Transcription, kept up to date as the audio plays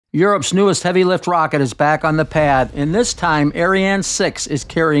Europe's newest heavy-lift rocket is back on the pad, and this time Ariane 6 is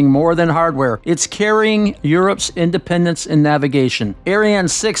carrying more than hardware. It's carrying Europe's independence in navigation. Ariane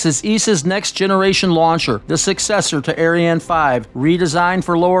 6 is ESA's next-generation launcher, the successor to Ariane 5, redesigned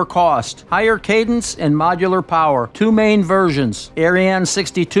for lower cost, higher cadence, and modular power. Two main versions, Ariane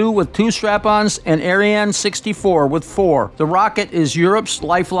 62 with 2 strap-ons and Ariane 64 with 4. The rocket is Europe's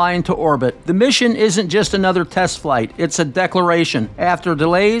lifeline to orbit. The mission isn't just another test flight, it's a declaration. After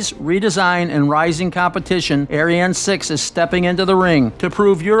delays, redesign, and rising competition, Ariane 6 is stepping into the ring to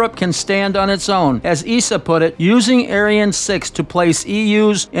prove Europe can stand on its own. As ESA put it, using Ariane 6 to place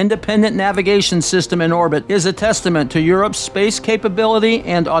EU's independent navigation system in orbit is a testament to Europe's space capability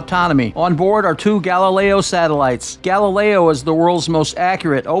and autonomy. On board are 2 Galileo satellites. Galileo is the world's most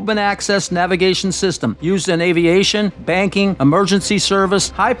accurate open-access navigation system, used in aviation, banking, emergency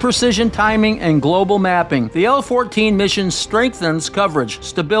service, high-precision timing, and global mapping. The L-14 mission strengthens coverage,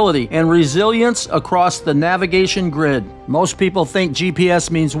 stability, and resilience across the navigation grid. Most people think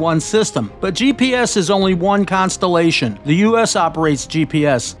GPS means one system, but GPS is only one constellation. The US operates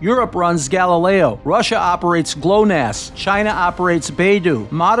GPS, Europe runs Galileo, Russia operates GLONASS, China operates Beidou.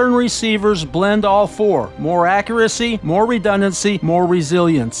 Modern receivers blend all 4. More accuracy, more redundancy, more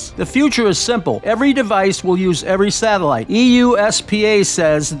resilience. The future is simple. Every device will use every satellite. EU SPA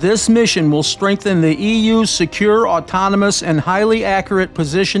says this mission will strengthen the EU's secure, autonomous, and highly accurate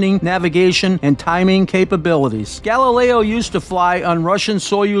positioning, navigation, and timing capabilities. Galileo used to fly on Russian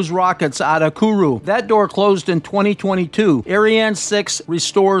Soyuz rockets out of Kourou. That door closed in 2022. Ariane 6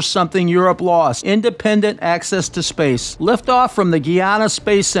 restores something Europe lost: independent access to space. Liftoff from the Guiana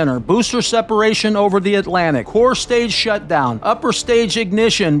Space Center, booster separation over the Atlantic, core stage shutdown, upper stage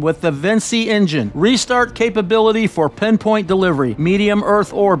ignition with the Vinci engine, restart capability for pinpoint delivery, medium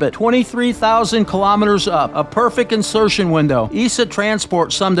Earth orbit, 23,000 kilometers up, a perfect insertion window. ESA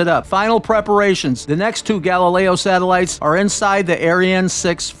Transport summed it up. Final preparations. The next 2 Galileo satellites are inside the Ariane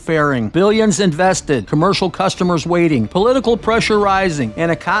 6 fairing. Billions invested, commercial customers waiting, political pressure rising,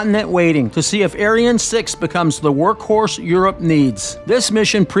 and a continent waiting to see if Ariane 6 becomes the workhorse Europe needs. This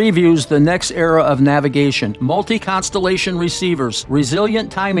mission previews the next era of navigation: multi-constellation receivers,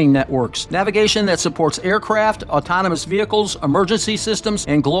 resilient timing networks, navigation that supports aircraft, autonomous vehicles, emergency systems,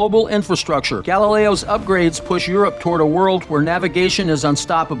 and global infrastructure. Galileo's upgrades push Europe toward a world where navigation is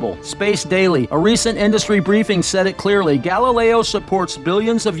unstoppable. Space Daily, a recent industry briefing, said it clearly. Galileo supports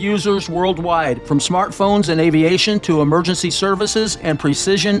billions of users worldwide, from smartphones and aviation to emergency services and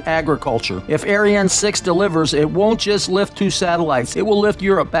precision agriculture. If Ariane 6 delivers, it won't just lift 2 satellites, it will lift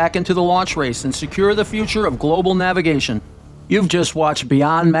Europe back into the launch race and secure the future of global navigation. You've just watched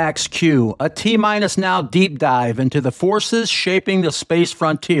Beyond Max Q, a T-minus now deep dive into the forces shaping the space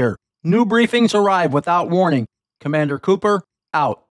frontier. New briefings arrive without warning. Commander Cooper, out.